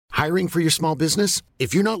Hiring for your small business?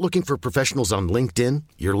 If you're not looking for professionals on LinkedIn,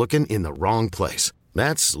 you're looking in the wrong place.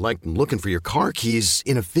 That's like looking for your car keys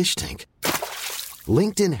in a fish tank.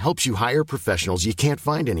 LinkedIn helps you hire professionals you can't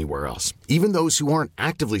find anywhere else, even those who aren't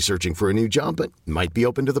actively searching for a new job but might be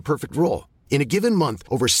open to the perfect role. In a given month,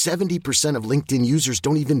 over 70% of LinkedIn users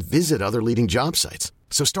don't even visit other leading job sites.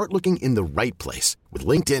 So start looking in the right place. With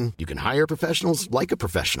LinkedIn, you can hire professionals like a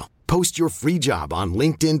professional. Post your free job on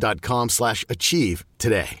linkedin.com/achieve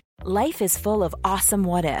today. Life is full of awesome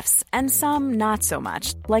what-ifs, and some not so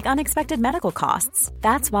much, like unexpected medical costs.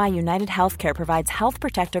 That's why United Healthcare provides Health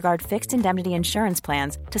Protector Guard fixed indemnity insurance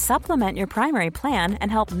plans to supplement your primary plan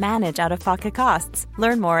and help manage out-of-pocket costs.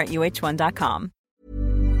 Learn more at uh1.com.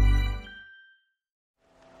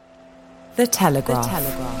 The Telegraph.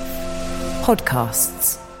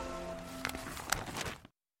 Podcasts.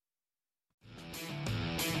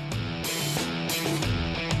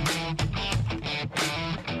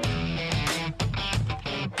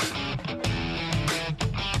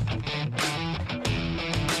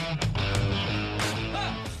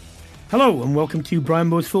 Hello and welcome to Brian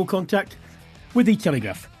Moore's Full Contact with the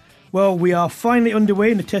Telegraph. Well, we are finally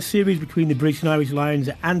underway in the Test series between the British and Irish Lions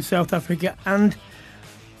and South Africa, and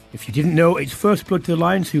if you didn't know, it's first blood to the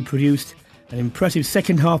Lions, who produced an impressive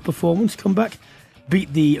second half performance, comeback,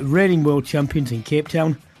 beat the reigning world champions in Cape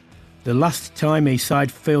Town. The last time a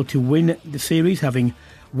side failed to win the series, having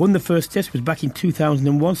won the first Test, was back in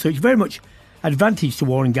 2001, so it's very much advantage to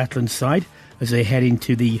Warren Gatland's side as they head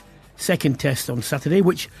into the second Test on Saturday,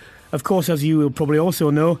 which, of course, as you will probably also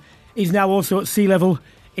know, is now also at sea level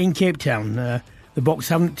in Cape Town. The Boks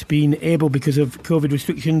haven't been able, because of COVID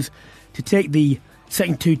restrictions, to take the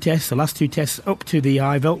second two Tests, the last two Tests, up to the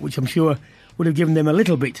high veld, which I'm sure would have given them a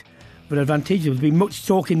little bit of an advantage. There's been much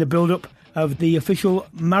talk in the build-up of the official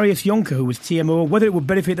Marius Jonker, who was TMO, whether it would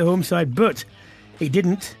benefit the home side, but it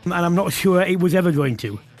didn't, and I'm not sure it was ever going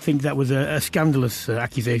to. I think that was a scandalous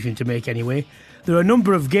accusation to make anyway. There are a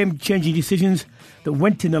number of game-changing decisions that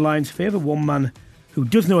went in the Lions' favour. One man who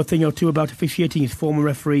does know a thing or two about officiating is former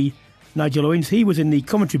referee Nigel Owens. He was in the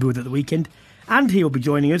commentary booth at the weekend, and he will be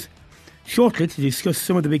joining us shortly to discuss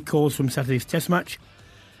some of the big calls from Saturday's Test match.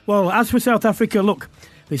 Well, as for South Africa, look,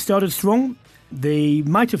 they started strong. They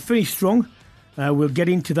might have finished strong. We'll get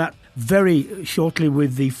into that very shortly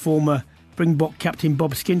with the former Springbok captain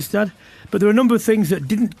Bob Skinstad. But there are a number of things that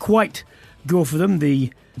didn't quite go for them.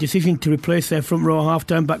 The decision to replace their front row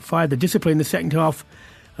half-time backfired. The discipline in the second half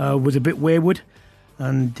was a bit wayward.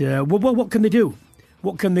 And what can they do?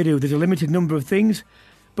 What can they do? There's a limited number of things,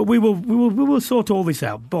 but we will sort all this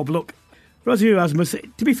out. Bob, look, Rassie Erasmus,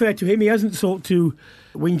 to be fair to him, he hasn't sought to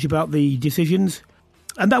whinge about the decisions,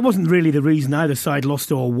 and that wasn't really the reason either side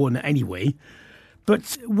lost or won anyway.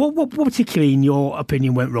 But what particularly, in your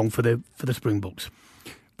opinion, went wrong for the Springboks?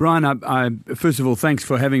 Brian, I first of all, thanks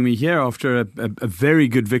for having me here after a very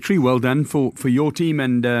good victory. Well done for your team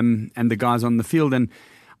and the guys on the field. And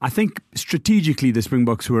I think strategically the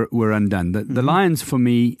Springboks were undone. The Lions, for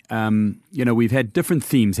me, we've had different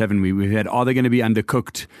themes, haven't we? We've had, are they going to be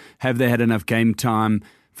undercooked? Have they had enough game time?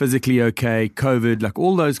 Physically okay? COVID? Like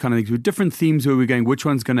all those kind of things. With different themes where we're going, which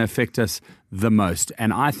one's going to affect us the most?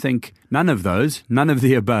 And I think none of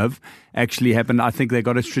the above actually happened. I think they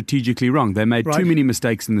got it strategically wrong. They made too many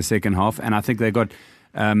mistakes in the second half, and I think they got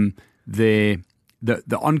the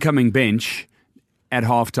oncoming bench at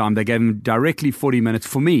halftime. They gave them directly 40 minutes.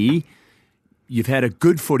 For me, you've had a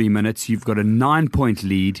good 40 minutes. You've got a 9-point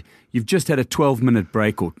lead. You've just had a 12-minute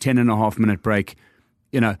break or 10.5-minute break.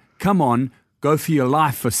 Come on, go for your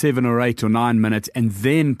life for 7 or 8 or 9 minutes and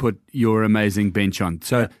then put your amazing bench on.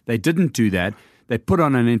 So they didn't do that. They put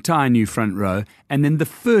on an entire new front row. And then the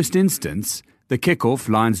first instance, the kickoff,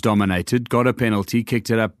 Lions dominated, got a penalty,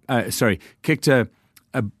 kicked an up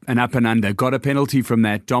and under, got a penalty from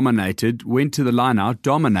that, dominated, went to the line out,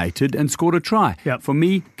 dominated, and scored a try. Yep. For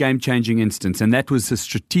me, game-changing instance, and that was a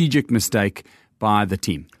strategic mistake by the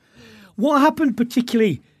team. What happened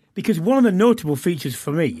particularly, because one of the notable features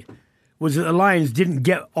for me was that the Lions didn't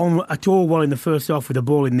get on at all well in the first half with the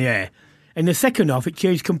ball in the air. In the second half, it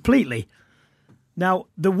changed completely. Now,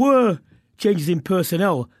 there were changes in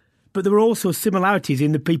personnel, but there were also similarities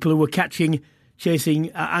in the people who were catching,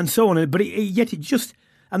 chasing, and so on. But yet it just...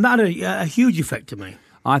 And that had a huge effect to me.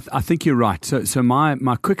 I think you're right. So my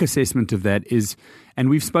quick assessment of that is, and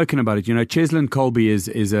we've spoken about it, Cheslin Colby is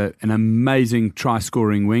an amazing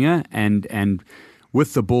try-scoring winger, and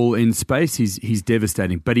with the ball in space, he's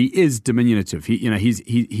devastating. But he is diminutive.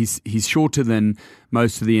 He's shorter than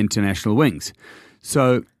most of the international wings.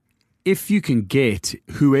 So if you can get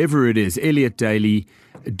whoever it is, Elliot Daly,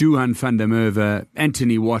 Duhan van der Merwe,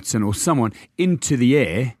 Anthony Watson, or someone into the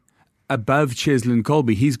air, above Cheslin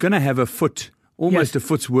Colby, he's going to have almost a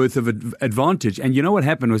foot's worth of advantage. And you know what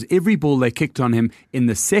happened was every ball they kicked on him in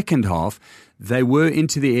the second half, they were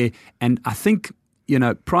into the air. And I think,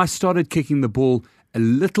 Price started kicking the ball a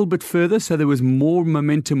little bit further, so there was more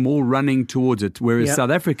momentum, more running towards it, whereas South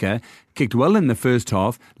Africa kicked well in the first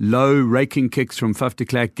half, low raking kicks from Faf de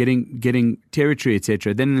Klerk, getting territory,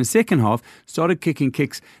 etc. Then in the second half, started kicking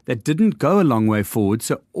kicks that didn't go a long way forward,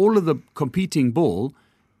 so all of the competing ball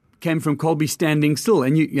came from Colby standing still,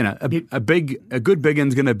 and a good big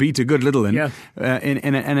un's going to beat a good little un,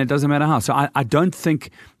 and it doesn't matter how. So I don't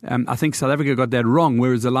think I think South Africa got that wrong,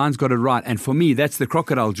 whereas the Lions got it right. And for me, that's the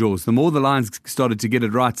crocodile jaws. The more the Lions started to get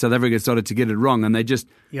it right, South Africa started to get it wrong, and they just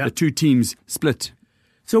the two teams split.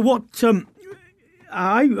 So what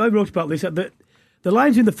I wrote about this that the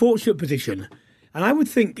Lions in the fortunate position, and I would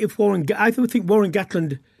think Warren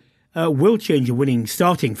Gatland will change a winning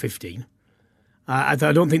starting 15. I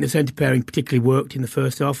don't think the centre pairing particularly worked in the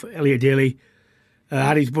first half. Elliot Daly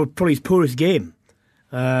had probably his poorest game,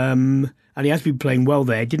 and he has been playing well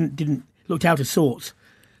there. Didn't looked out of sorts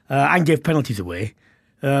and gave penalties away.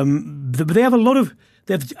 But they have an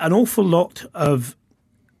awful lot of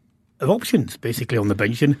options basically on the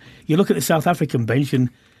bench, and you look at the South African bench and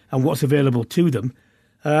what's available to them,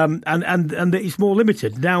 and it's more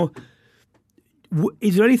limited now.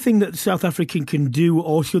 Is there anything that South African can do,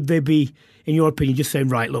 or should they be, in your opinion, just saying,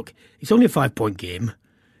 right, look, it's only a 5-point game,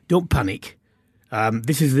 don't panic.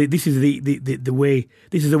 This is the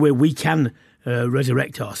way we can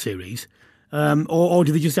resurrect our series, or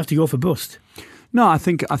do they just have to go for bust? No, I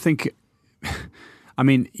think. I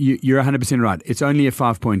mean, you're 100% right. It's only a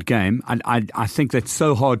 5-point game. I think that's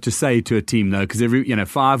so hard to say to a team, though, because every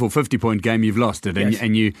 5 or 50-point game you've lost it,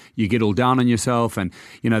 and you get all down on yourself, and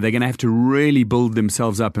they're going to have to really build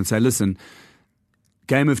themselves up and say, listen,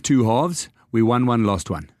 game of two halves, we won one, lost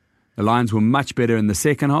one. The Lions were much better in the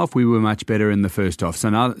second half. We were much better in the first half. So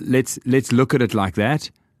now let's look at it like that,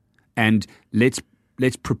 and let's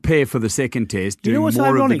prepare for the second test, doing more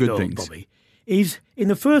ironic, of the good things. Bobby, is in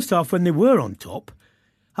the first half when they were on top,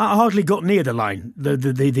 I hardly got near the line, the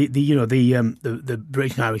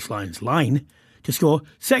British and Irish Lions line to score.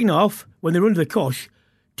 Second half, when they were under the cosh,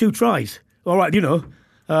 2 tries. All right,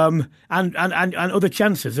 and other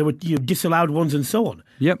chances. There were disallowed ones and so on.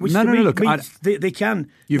 Yep. Which no. Look, they can.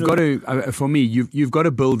 You've got to. For me, you've got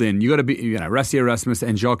to build in. You've got to be. Rassie Erasmus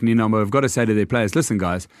and Jacques Nienaber have got to say to their players, listen,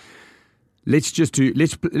 guys, let's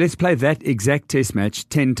play that exact test match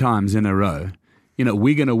 10 times in a row.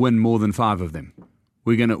 We're going to win more than 5 of them.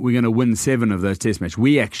 We're gonna win 7 of those test matches.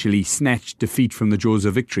 We actually snatched defeat from the jaws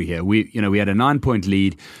of victory here. We had a 9-point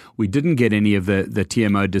lead. We didn't get any of the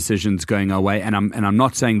TMO decisions going our way, and I'm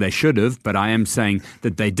not saying they should have, but I am saying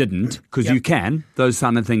that they didn't, because you can. Those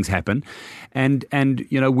kind of things happen, and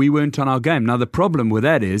we weren't on our game. Now the problem with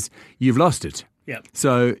that is you've lost it. Yep.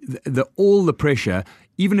 So all the pressure,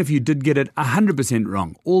 even if you did get it 100%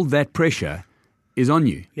 wrong, all that pressure is on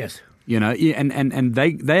you. Yes. And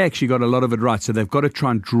they actually got a lot of it right, so they've got to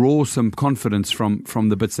try and draw some confidence from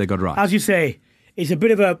the bits they got right. As you say, it's a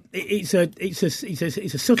bit of it's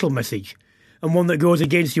a subtle message, and one that goes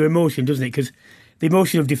against your emotion, doesn't it? Because the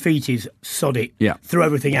emotion of defeat is sod it, throw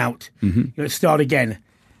everything out, start again.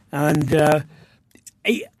 And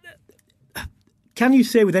can you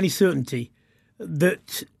say with any certainty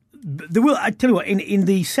that there will? I tell you what, in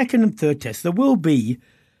the second and third test, there will be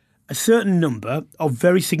a certain number of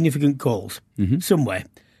very significant calls somewhere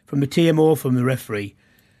from the TMO, from the referee.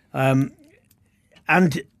 And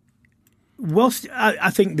whilst I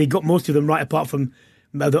think they got most of them right, apart from...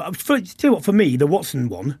 tell you what, for me, the Watson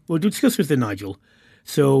one, we'll discuss with Nigel,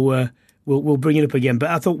 so we'll bring it up again.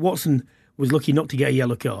 But I thought Watson was lucky not to get a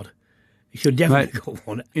yellow card. He should definitely got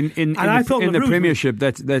one. In the Premiership,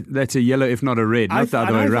 that's a yellow, if not a red, not the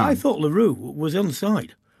other way around. I thought LaRue was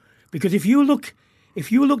onside. Because if you looked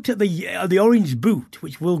at the orange boot,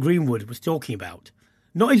 which Will Greenwood was talking about,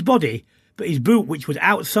 not his body, but his boot, which was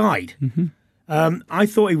outside, I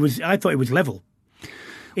thought it was level.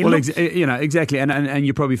 Exactly, and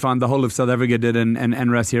you probably find the whole of South Africa did, and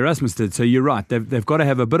Rassie Erasmus did. So you're right; they've got to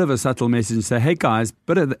have a bit of a subtle message and say, "Hey guys,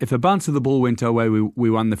 but if a bounce of the ball went our way, we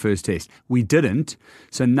won the first test. We didn't,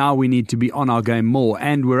 so now we need to be on our game more,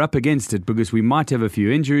 and we're up against it because we might have a few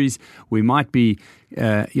injuries. We might be,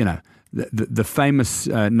 The famous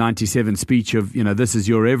 97 speech of, this is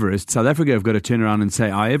your Everest. South Africa have got to turn around and say,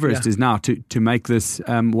 our Everest is now to make this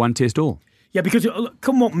one test all. Yeah, because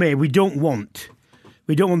come what may, we don't want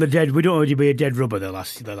to be a dead rubber the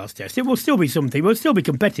last test. It will still be something. We'll still be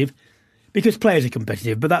competitive because players are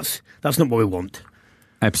competitive, but that's not what we want.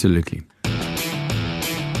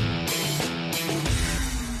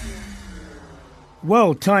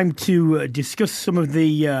 Well, time to discuss some of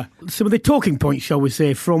the talking points, shall we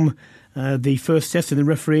say, from the first test and the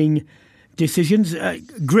refereeing decisions.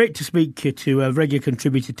 Great to speak to a regular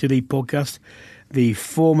contributor to the podcast, the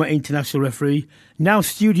former international referee, now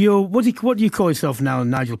studio. What do you call yourself now,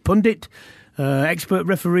 Nigel? Pundit, expert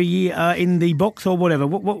referee in the box, or whatever.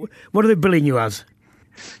 What are they billing you as?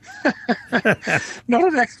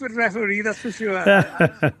 Not an expert referee, that's for sure.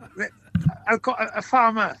 I'll call a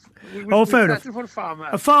farmer. Fair enough. For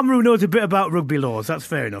a farmer who knows a bit about rugby laws. That's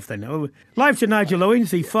fair enough then. Live to Nigel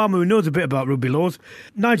Owens, the farmer who knows a bit about rugby laws.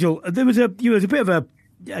 Nigel, there was a bit of a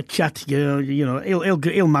chat,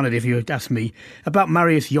 ill-mannered if you ask me, about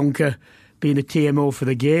Marius Jonker being the TMO for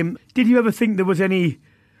the game. Did you ever think there was any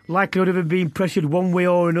likelihood of him being pressured one way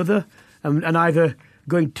or another, and either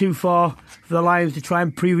going too far for the Lions to try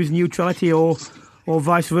and prove his neutrality, or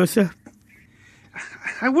vice versa?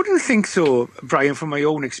 I wouldn't think so, Brian, from my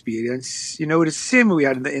own experience. You know, it's the same we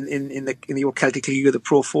had in the Celtic League or the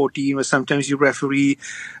Pro 14, where sometimes you referee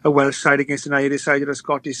a Welsh side against an Irish side or a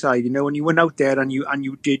Scottish side, you know, and you went out there and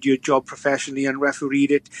you did your job professionally and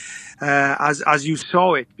refereed it as you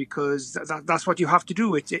saw it, because that's what you have to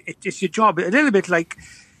do. It's your job. A little bit like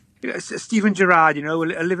Steven Gerrard, you know,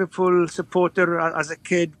 a Liverpool supporter as a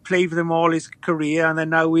kid, played for them all his career, and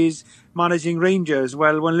then now he's managing Rangers.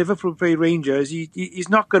 Well, when Liverpool play Rangers, he's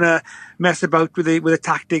not going to mess about with the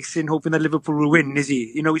tactics in hoping that Liverpool will win, is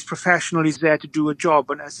he? You know, he's professional, he's there to do a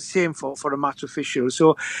job, and it's the same for a match official.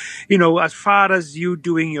 So, you know, as far as you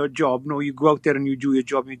doing your job, no, you go out there and you do your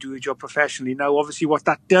job, and you do your job professionally. Now, obviously, what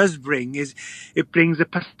that does bring is it brings a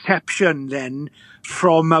perception then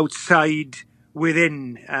from outside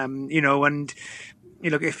within, you know, and you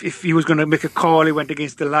know, if he was going to make a call, he went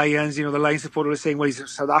against the Lions. You know, the Lions supporter was saying, well, he's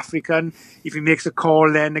South African. If he makes a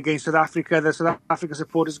call then against South Africa, the South African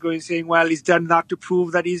supporters going saying, well, he's done that to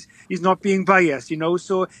prove that he's not being biased. You know,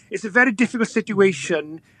 so it's a very difficult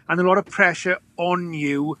situation and a lot of pressure on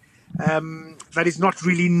you that is not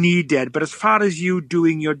really needed. But as far as you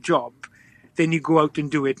doing your job, then you go out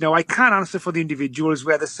and do it. Now, I can't answer for the individuals,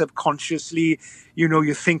 whether subconsciously, you know,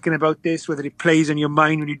 you're thinking about this, whether it plays on your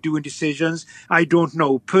mind when you're doing decisions. I don't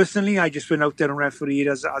know. Personally, I just went out there and refereed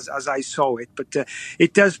as I saw it. But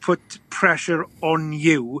it does put pressure on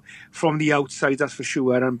you from the outside, that's for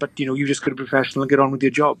sure. But, you know, you just got to be professional and get on with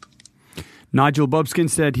your job. Nigel, Bob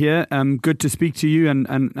Skinstad here. Good to speak to you,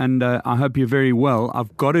 and I hope you're very well.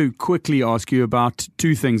 I've got to quickly ask you about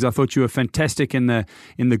two things. I thought you were fantastic in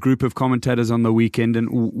the group of commentators on the weekend, and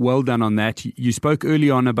well done on that. You spoke early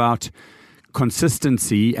on about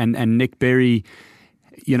consistency, and Nick Berry,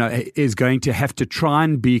 you know, is going to have to try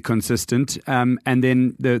and be consistent. And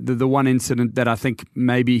then the one incident that I think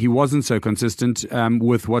maybe he wasn't so consistent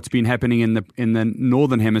with what's been happening in the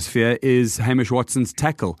Northern Hemisphere is Hamish Watson's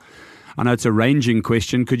tackle. I know it's a ranging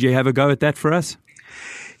question. Could you have a go at that for us?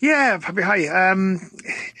 Yeah, hi.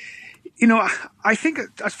 You know, I think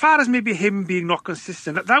as far as maybe him being not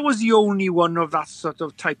consistent, that was the only one of that sort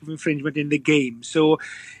of type of infringement in the game. So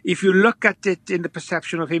if you look at it in the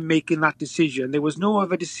perception of him making that decision, there was no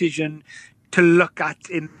other decision to look at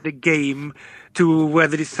in the game to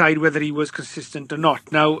decide whether he was consistent or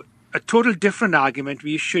not. Now, a total different argument,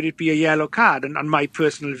 should it be a yellow card? And my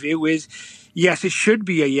personal view is, yes, it should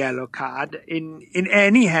be a yellow card in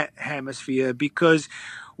any hemisphere, because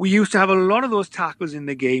we used to have a lot of those tackles in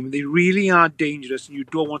the game. They really are dangerous, and you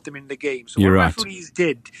don't want them in the game. So You're what right. referees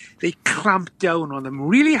did, they clamped down on them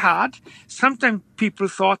really hard. Sometimes people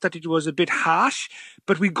thought that it was a bit harsh,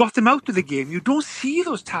 but we got them out of the game. You don't see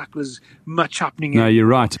those tackles much happening. No, you're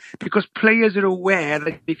right. Because players are aware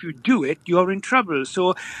that if you do it, you're in trouble.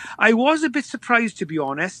 So I was a bit surprised, to be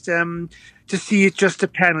honest, to see it just a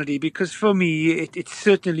penalty, because for me, it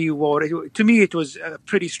certainly was. To me, it was a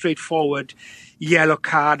pretty straightforward yellow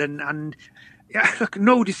card. And yeah, look,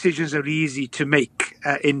 no decisions are easy to make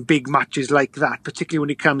in big matches like that, particularly when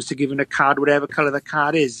it comes to giving a card, whatever colour the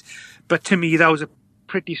card is. But to me, that was a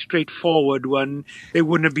pretty straightforward one. There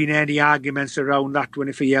wouldn't have been any arguments around that one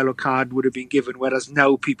if a yellow card would have been given, whereas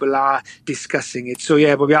now people are discussing it. So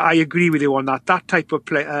yeah, but I agree with you on that. That type of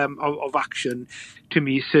play of action, to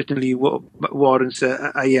me, certainly warrants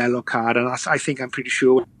a yellow card, and I think I'm pretty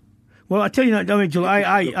sure. Well, I tell you, Nigel,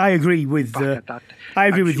 I agree with I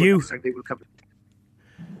agree with you.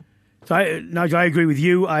 So Nigel, I agree with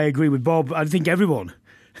you. I agree with Bob. I think everyone,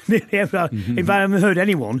 if I haven't heard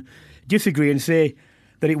anyone disagree and say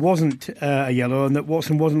that it wasn't a yellow and that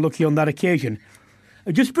Watson wasn't lucky on that occasion.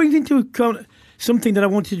 It just brings into account something that I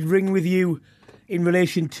wanted to bring with you in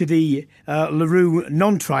relation to the LaRue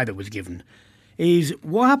non-try that was given. Is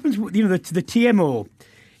what happens, you know, the TMO.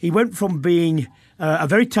 He went from being a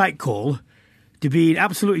very tight call to being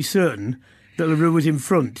absolutely certain that LaRue was in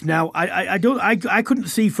front. Now, I couldn't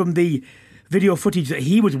see from the video footage that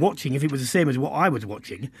he was watching if it was the same as what I was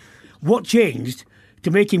watching. What changed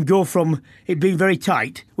to make him go from it being very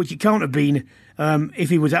tight, which it can't have been if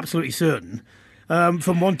he was absolutely certain,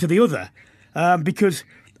 from one to the other? Because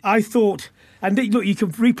I thought, and look, you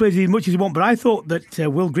can replay it as much as you want, but I thought that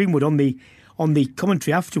Will Greenwood on the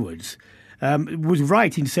commentary afterwards was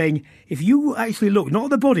right in saying, if you actually look not at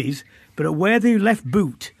the bodies but at where the left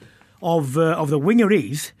boot of the winger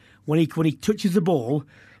is when he touches the ball,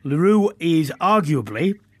 LaRue is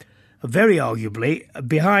arguably, very arguably,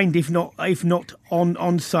 behind, if not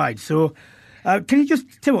on side. So, can you just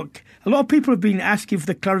tell what a lot of people have been asking for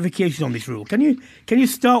the clarification on this rule? Can you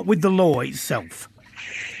start with the law itself?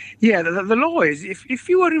 Yeah, the law is if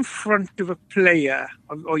you are in front of a player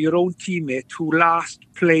or your own teammate who last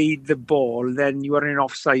played the ball, then you are in an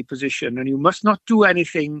offside position and you must not do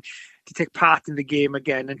anything to take part in the game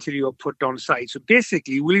again until you are put onside. So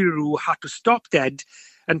basically, Willie Roux had to stop dead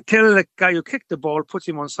until the guy who kicked the ball puts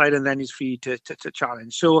him onside, and then he's free to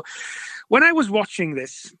challenge. So when I was watching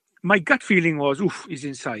this, my gut feeling was, oof, he's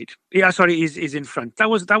inside. Yeah, sorry, he's in front. That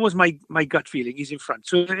was my gut feeling. He's in front.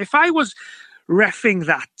 So if I was reffing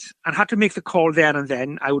that and had to make the call there and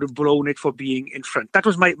then, I would have blown it for being in front. That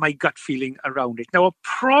was my gut feeling around it. Now,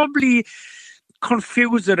 probably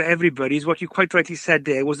confused everybody is what you quite rightly said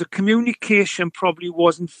there, was the communication probably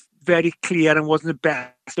wasn't very clear and wasn't the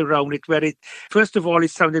best around it, where first of all, it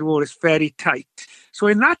sounded more as very tight. So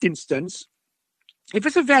in that instance, if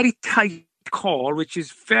it's a very tight call, which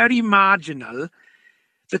is very marginal,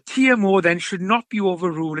 the TMO then should not be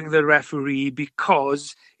overruling the referee,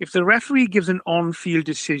 because if the referee gives an on-field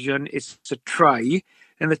decision, it's a try,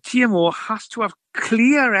 and the TMO has to have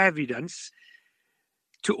clear evidence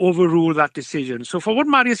to overrule that decision. So for what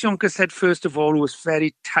Marius Jonker said, first of all, was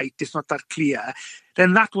very tight, it's not that clear,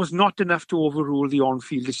 then that was not enough to overrule the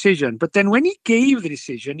on-field decision. But then when he gave the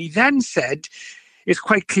decision, he then said, it's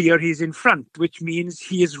quite clear he's in front, which means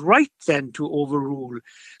he is right then to overrule.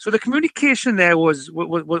 So the communication there was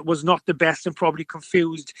not the best and probably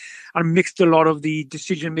confused and mixed a lot of the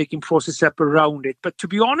decision-making process up around it. But to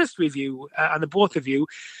be honest with you, and the both of you,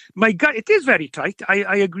 my gut, it is very tight,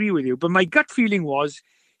 I agree with you, but my gut feeling was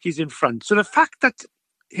he's in front. So the fact that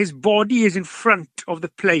his body is in front of the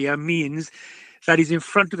player means that he's in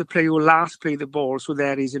front of the player who last played the ball, so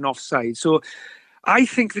there he's in offside. So I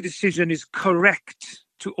think the decision is correct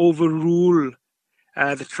to overrule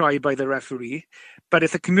the try by the referee, but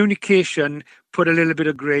if the communication put a little bit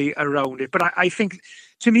of grey around it. But I think,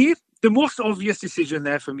 to me, the most obvious decision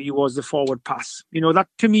there for me was the forward pass. You know, that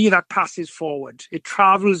to me, that pass is forward. It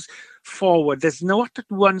travels forward. There's not at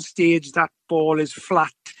one stage that ball is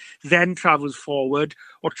flat, then travels forward,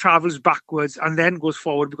 or travels backwards and then goes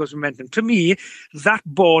forward because of momentum. To me, that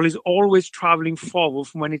ball is always traveling forward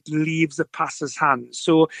from when it leaves the passer's hands.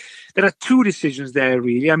 So there are two decisions there,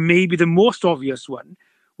 really, and maybe the most obvious one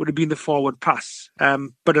would have been the forward pass.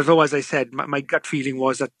 But although, as I said, my gut feeling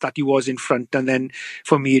was that he was in front, and then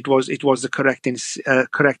for me it was the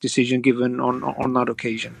correct decision given on that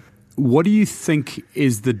occasion. What do you think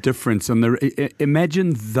is the difference on the?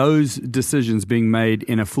 Imagine those decisions being made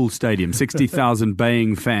in a full stadium, 60,000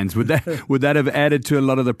 baying fans. Would that have added to a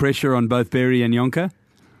lot of the pressure on both Berry and Jonker?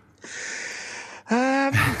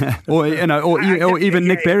 Or even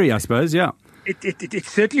Nick Berry, I suppose. Yeah. It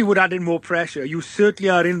certainly would add in more pressure. You certainly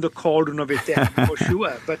are in the cauldron of it then, for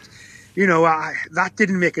sure. But, you know, that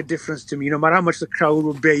didn't make a difference to me. No matter how much the crowd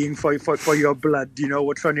were baying for your blood, you know,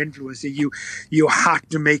 or trying to influence you, you had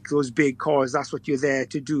to make those big calls. That's what you're there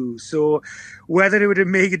to do. So whether it would have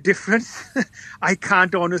made a difference, I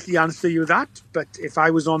can't honestly answer you that. But if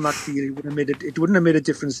I was on that field, it wouldn't have made a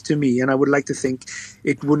difference to me. And I would like to think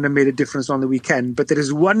it wouldn't have made a difference on the weekend. But there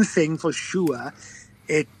is one thing for sure.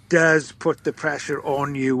 It does put the pressure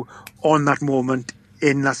on you on that moment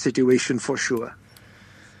in that situation for sure.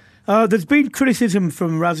 There's been criticism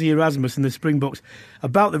from Rassie Erasmus and the Springboks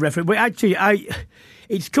about the referee. But actually,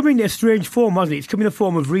 it's coming in a strange form, hasn't it? It's coming in the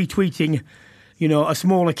form of retweeting, you know, a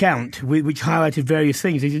small account which highlighted various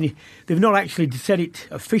things. They've not actually said it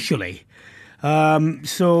officially. I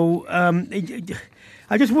just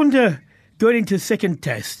wonder, going into the second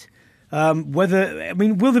test, will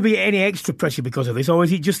there be any extra pressure because of this, or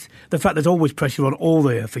is it just the fact there's always pressure on all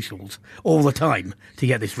the officials all the time to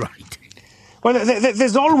get this right? Well,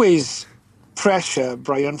 there's always pressure,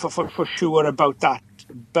 Brian, for sure about that.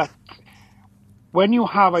 But when you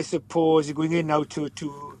have, I suppose, you're going in now to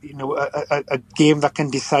you know, a game that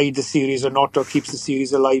can decide the series or not, or keeps the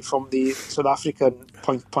series alive from the South African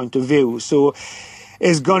point of view. So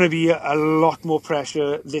is going to be a lot more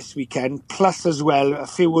pressure this weekend. Plus, as well, a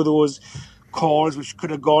few of those calls which could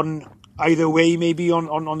have gone either way, maybe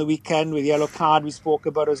on the weekend with the yellow card we spoke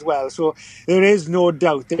about as well. So there is no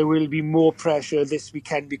doubt there will be more pressure this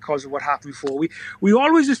weekend because of what happened before. We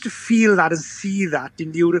always used to feel that and see that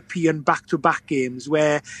in the European back-to-back games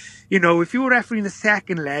where, you know, if you were refereeing the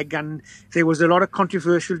second leg and there was a lot of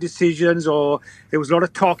controversial decisions or there was a lot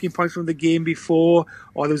of talking points from the game before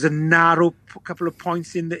or there was a narrow couple of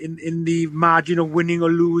points in the margin of winning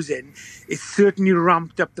or losing, it certainly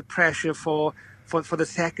ramped up the pressure for the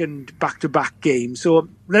second back-to-back game. So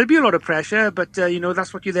there'll be a lot of pressure, but you know,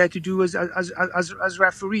 that's what you're there to do as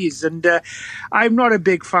referees. And I'm not a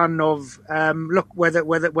big fan of whether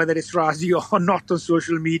it's Razi or not on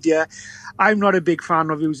social media. I'm not a big fan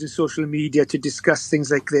of using social media to discuss things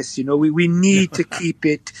like this. You know, we need to keep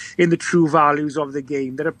it in the true values of the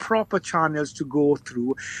game. There are proper channels to go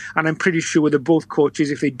through, and I'm pretty sure that both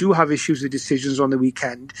coaches, if they do have issues with decisions on the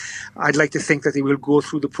weekend, I'd like to think that they will go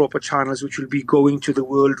through the proper channels, which will be going to the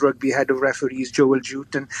World Rugby head of referees, Joel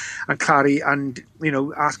Jute, and Clary, and you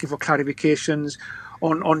know, asking for clarifications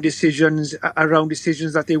on decisions around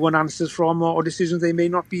decisions that they want answers from or decisions they may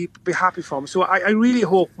not be happy from. So I really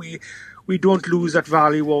hope we don't lose that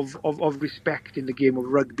value of respect in the game of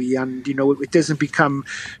rugby, and you know, it doesn't become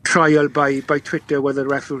trial by Twitter whether the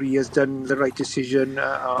referee has done the right decision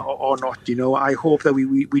or not. You know, I hope that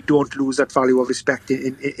we don't lose that value of respect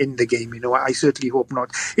in the game. You know, I certainly hope not.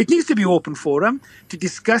 It needs to be open forum to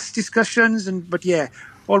discussions, but yeah,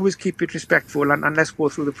 always keep it respectful and let's go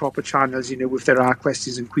through the proper channels, you know, if there are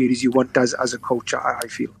questions and queries you want as a coach, I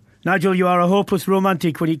feel. Nigel, you are a hopeless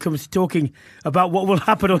romantic when it comes to talking about what will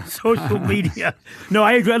happen on social media. No,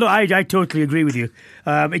 I agree. I totally agree with you.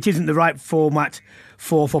 It isn't the right format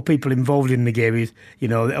for people involved in the game. You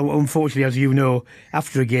know, unfortunately, as you know,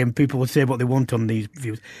 after a game, people will say what they want on these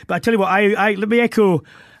views. But I tell you what, let me echo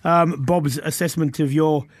Bob's assessment of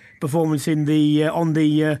your performance in on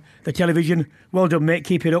the television. Well done, mate.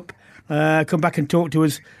 Keep it up. Come back and talk to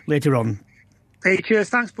us later on. Hey, cheers.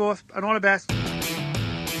 Thanks, both, and all the best.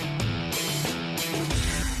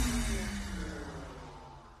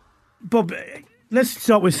 Bob, let's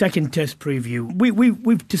start with second test preview.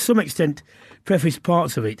 We've to some extent prefaced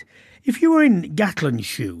parts of it. If you were in Gatland's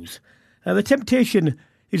shoes, the temptation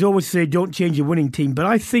is always to say don't change your winning team, but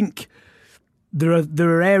I think there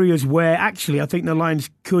are areas where actually I think the Lions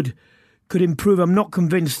could improve. I'm not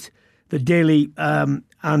convinced that Daly and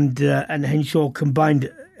Henshaw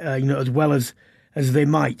combined, as well as they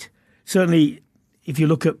might. Certainly, if you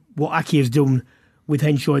look at what Aki has done with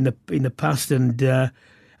Henshaw in the past and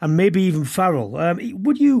maybe even Farrell,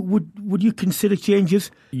 would you consider changes?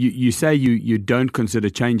 You say you don't consider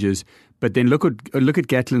changes, but then look at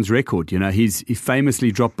Gatland's record. You know, he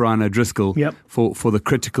famously dropped Brian O'Driscoll for the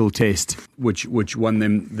critical test, which won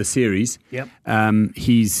them the series. Yep.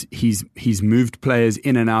 He's moved players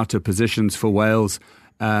in and out of positions for Wales,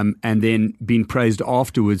 and then been praised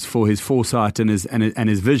afterwards for his foresight and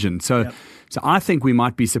his vision. So I think we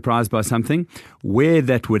might be surprised by something. Where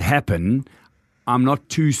that would happen, I'm not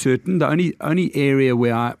too certain. The only area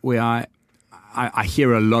where I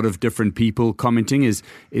hear a lot of different people commenting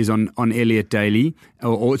is on Elliot Daly,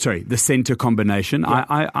 or the centre combination. Yeah.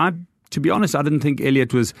 I to be honest, I didn't think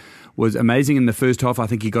Elliot was amazing in the first half. I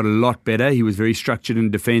think he got a lot better. He was very structured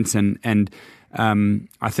in defence, and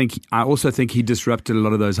I also think he disrupted a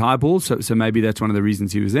lot of those high balls. So maybe that's one of the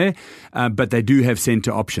reasons he was there. But they do have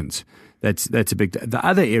centre options. That's a big. The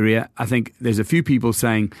other area, I think there's a few people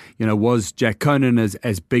saying, was Jack Conan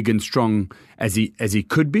as big and strong as he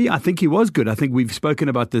could be? I think he was good. I think we've spoken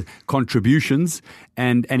about the contributions,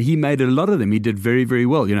 and he made a lot of them. He did very, very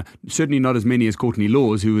well. Certainly not as many as Courtney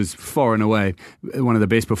Laws, who was far and away one of the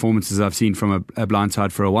best performances I've seen from a blind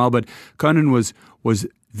side for a while. But Conan was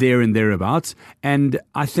there and thereabouts, and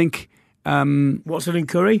I think Watson and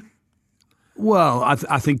Curry. Well,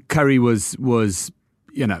 I think Curry was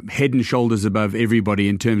head and shoulders above everybody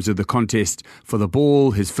in terms of the contest for the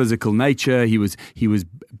ball, his physical nature. He was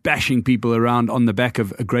bashing people around on the back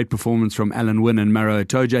of a great performance from Alan Wynne and Maro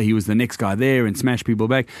Itoja. He was the next guy there and smashed people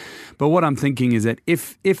back. But what I'm thinking is that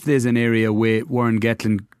if there's an area where Warren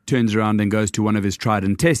Gatland turns around and goes to one of his tried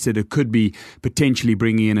and tested, it could be potentially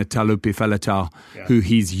bringing in a Talupe Faletau, who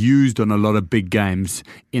he's used on a lot of big games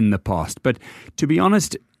in the past. But to be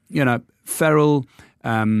honest, Farrell,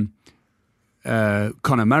 Conor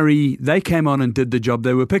Murray, they came on and did the job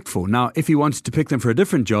they were picked for. Now, if he wants to pick them for a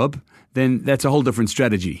different job, then that's a whole different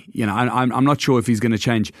strategy. I'm not sure if he's going to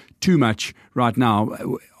change too much right now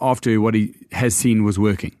after what he has seen was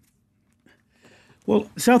working. Well,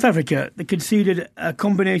 South Africa, they conceded a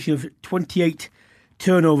combination of 28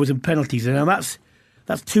 turnovers and penalties. And now that's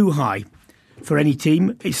too high for any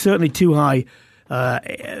team. It's certainly too high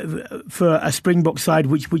for a Springbok side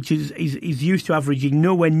which is used to averaging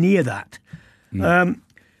nowhere near that.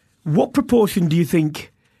 What proportion do you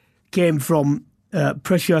think came from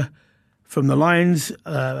pressure from the Lions,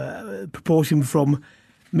 proportion from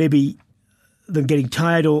maybe them getting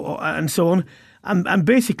tired and so on? And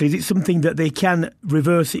basically, is it something that they can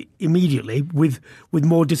reverse immediately with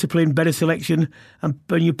more discipline, better selection, and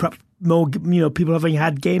perhaps more people having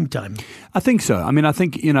had game time? I think so. I mean, I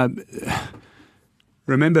think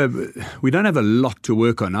remember, we don't have a lot to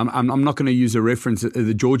work on. I'm not going to use a reference,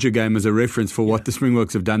 the Georgia game as a reference for what the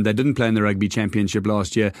Springboks have done. They didn't play in the Rugby Championship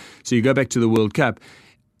last year. So you go back to the World Cup.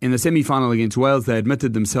 In the semi-final against Wales, they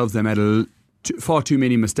admitted themselves they made far too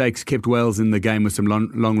many mistakes, kept Wales in the game with some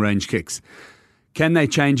long-range kicks. Can they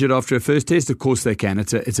change it after a first test? Of course they can.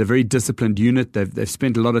 It's a very disciplined unit. They've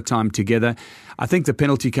spent a lot of time together. I think the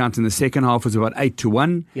penalty count in the second half was about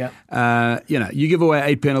 8-1. Yeah. You give away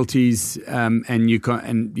 8 penalties, and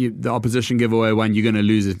the opposition give away 1. You're going to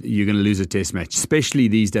lose it. You're going to lose a test match, especially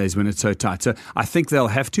these days when it's so tight. So I think they'll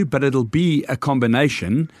have to, but it'll be a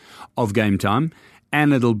combination of game time,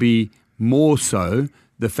 and it'll be more so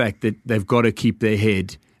the fact that they've got to keep their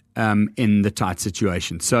head in the tight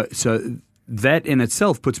situation. So that in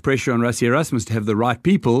itself puts pressure on Rassie Erasmus to have the right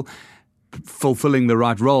people fulfilling the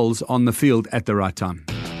right roles on the field at the right time.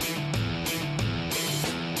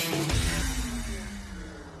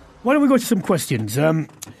 Why don't we go to some questions?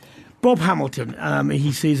 Bob Hamilton,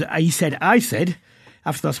 he said, I said,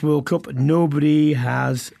 after last World Cup, nobody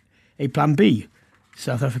has a plan B.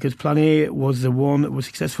 South Africa's plan A was the one that was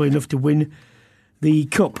successful enough to win the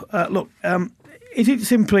Cup. Is it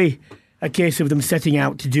simply a case of them setting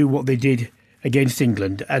out to do what they did against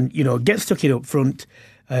England and, get stuck in up front,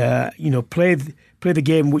 play the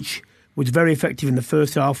game which was very effective in the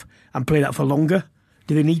first half and play that for longer?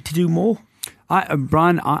 Do they need to do more?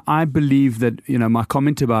 Brian, I believe that, my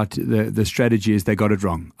comment about the strategy is they got it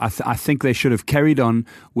wrong. I think they should have carried on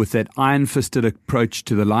with that iron-fisted approach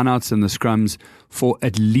to the lineouts and the scrums for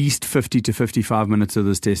at least 50 to 55 minutes of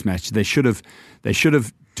this test match. They should have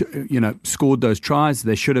scored those tries.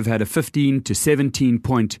 They should have had a 15 to 17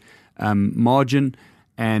 point margin,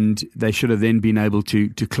 and they should have then been able to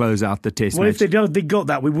close out the test match. Well, if they got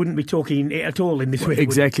that, we wouldn't be talking at all in this way.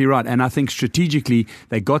 Exactly right. And I think strategically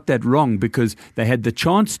they got that wrong because they had the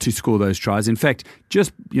chance to score those tries. In fact,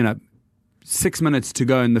 just 6 minutes to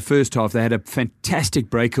go in the first half, they had a fantastic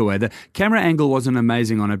breakaway. The camera angle wasn't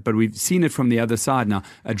amazing on it, but we've seen it from the other side now.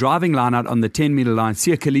 A driving line out on the 10-metre line.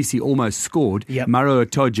 Sia Khaleesi almost scored. Yep. Maro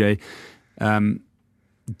Itoje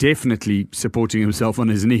definitely supporting himself on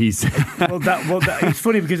his knees. Well, it's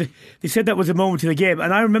funny because they said that was a moment of the game,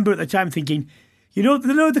 and I remember at the time thinking, they know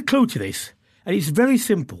the clue to this, and it's very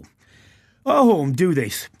simple. At home, do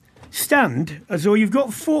this: stand as though you've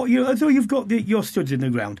got your studs in the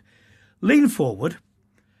ground, lean forward,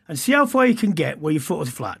 and see how far you can get where your foot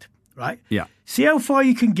is flat. Right? Yeah. See how far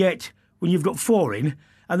you can get when you've got 4 in,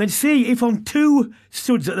 and then see if on 2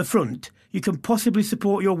 studs at the front you can possibly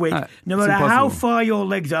support your weight, no matter how far your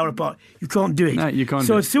legs are apart. You can't do it. No, you can't.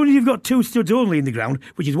 So as soon as you've got 2 studs only in the ground,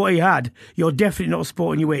 which is what he had, you're definitely not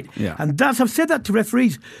supporting your weight. Yeah. And I've said that to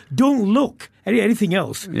referees. Don't look at anything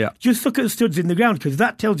else. Yeah. Just look at the studs in the ground because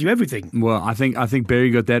that tells you everything. Well, I think Barry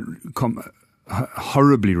got that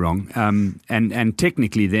horribly wrong. And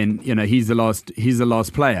technically, then he's the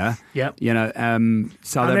last player. Yeah.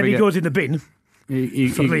 South Africa, then he goes in the bin. He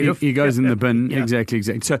goes in the bin. Yeah. Exactly.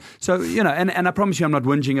 So and I promise you, I'm not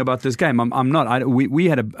whinging about this game. I'm not. We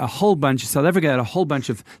had a whole bunch. South Africa had a whole bunch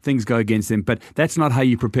of things go against them, but that's not how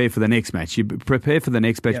you prepare for the next match. You prepare for the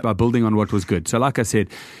next match by building on what was good. So, like I said,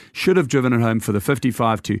 should have driven it home for the 50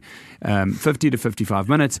 to 55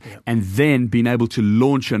 minutes, and then been able to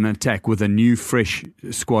launch an attack with a new, fresh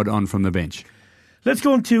squad on from the bench. Let's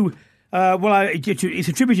go on to. It's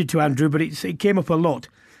attributed to Andrew, but it came up a lot.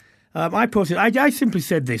 I simply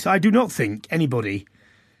said this: I do not think anybody,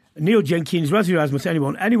 Neil Jenkins, Rassie Erasmus,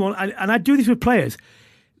 anyone, and I do this with players.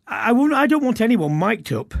 I don't want anyone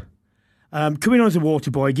mic'd up, coming on as a water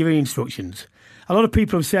boy, giving instructions. A lot of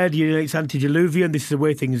people have said it's antediluvian. This is the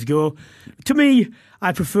way things go. To me,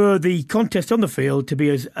 I prefer the contest on the field to be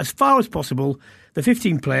as far as possible. The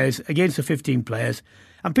 15 players against the 15 players,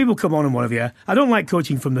 and people come on and whatever. I don't like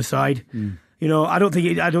coaching from the side. I don't think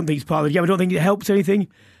it's part of the game. I don't think it helps anything.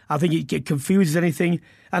 I think it confuses anything,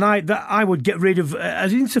 and I would get rid of,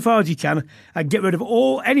 as insofar as you can, I'd get rid of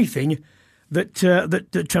anything that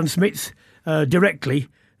transmits directly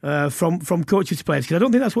from coaches to players, because I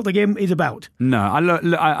don't think that's what the game is about. No,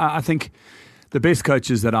 I think the best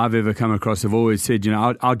coaches that I've ever come across have always said,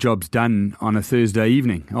 our job's done on a Thursday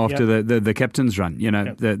evening after the captain's run.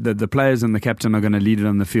 The players and the captain are going to lead it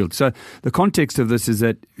on the field. So the context of this is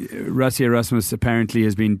that Rassie Erasmus apparently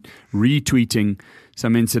has been retweeting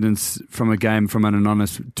some incidents from a game from an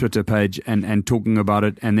anonymous Twitter page and talking about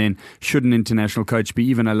it, and then should an international coach be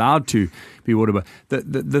even allowed to be waterboarded?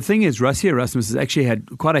 The thing is, Rassie Erasmus has actually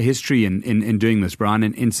had quite a history in doing this, Brian.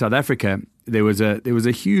 In South Africa, there was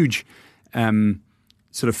a huge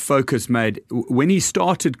sort of focus made when he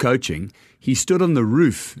started coaching. He stood on the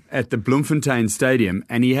roof at the Bloemfontein Stadium,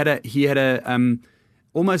 and he had a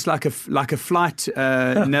almost like a flight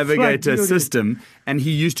navigator system, and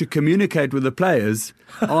he used to communicate with the players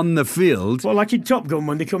on the field. Well, like in Top Gun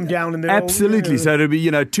when they come down and they're absolutely. So it'd be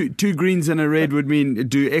two greens and a red would mean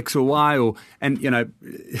do X or Y, and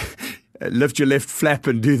lift your left flap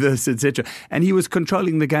and do this, etc. And he was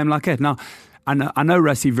controlling the game like that. Now, I know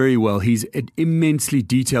Rassie very well. He's immensely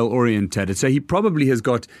detail-orientated. So he probably has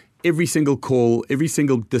got every single call, every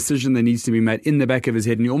single decision that needs to be made in the back of his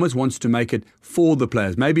head, and he almost wants to make it for the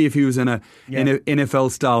players. Maybe if he was in an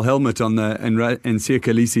NFL-style helmet on the Siya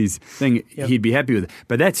Kolisi's thing, he'd be happy with it.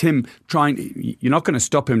 But that's him trying. You're not going to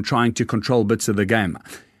stop him trying to control bits of the game.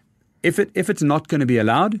 If it's not going to be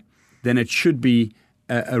allowed, then it should be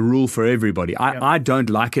a rule for everybody. I don't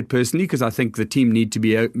like it personally because I think the team need to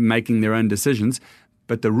be making their own decisions.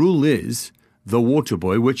 But the rule is the water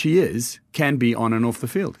boy, which he is, can be on and off the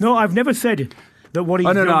field. No, I've never said that what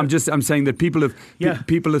he's done. No. I'm saying that people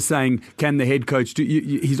are saying, can the head coach do?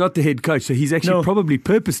 He's not the head coach, so he's actually probably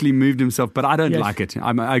purposely moved himself. But I don't like it.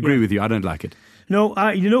 I agree with you. I don't like it. No,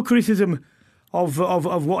 criticism of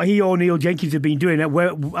what he or Neil Jenkins have been doing.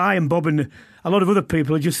 Where I and Bob and a lot of other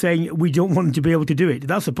people are just saying we don't want them to be able to do it.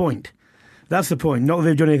 That's the point. Not that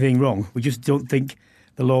they've done anything wrong. We just don't think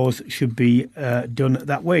the laws should be done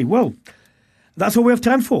that way. Well, that's all we have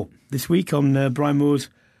time for this week on Brian Moore's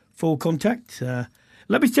Full Contact.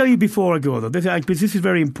 Let me tell you before I go, though, this is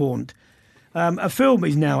very important. A film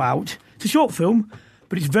is now out. It's a short film,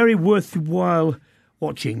 but it's very worthwhile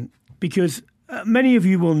watching because many of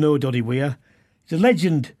you will know Doddy Weir. He's a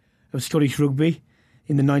legend of Scottish rugby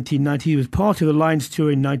in the 1990s. He was part of the Lions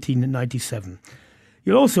tour in 1997.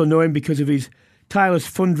 You'll also know him because of his tireless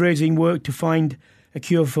fundraising work to find a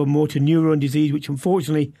cure for motor neuron disease, which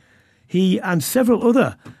unfortunately he and several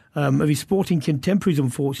other of his sporting contemporaries,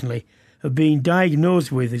 unfortunately, have been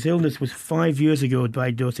diagnosed with. His illness was 5 years ago,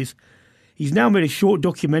 diagnosis. He's now made a short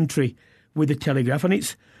documentary with The Telegraph, and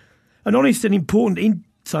it's an honest and important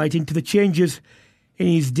insight into the changes in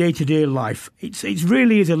his day-to-day life. It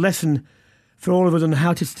really is a lesson for all of us on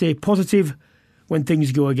how to stay positive when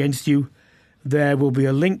things go against you. There will be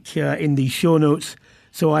a link in the show notes,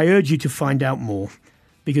 so I urge you to find out more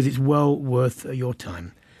because it's well worth your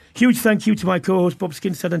time. Huge thank you to my co-host Bob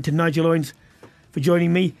Skinstad and to Nigel Owens for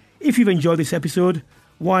joining me. If you've enjoyed this episode,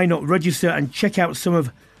 why not register and check out some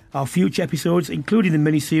of our future episodes, including the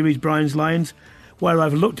mini-series Brian's Lions, where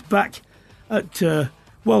I've looked back at,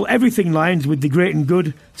 everything Lions with the great and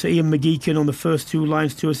good, Sir Ian McGeechan on the first two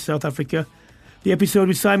Lions tours to South Africa. The episode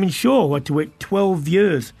with Simon Shaw, who had to wait 12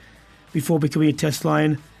 years before becoming a Test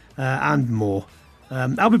Lion, and more.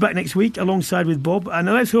 I'll be back next week alongside with Bob, and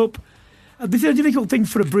let's hope. This is a difficult thing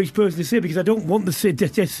for a British person to say because I don't want the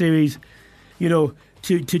Test series, to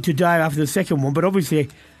die after the second one. But obviously,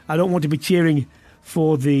 I don't want to be cheering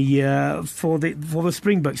for the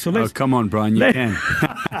Springboks. So come on, Brian, you can.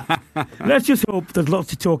 Let's just hope there's lots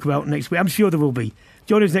to talk about next week. I'm sure there will be.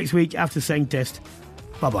 Join us next week after the second test.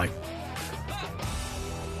 Bye bye.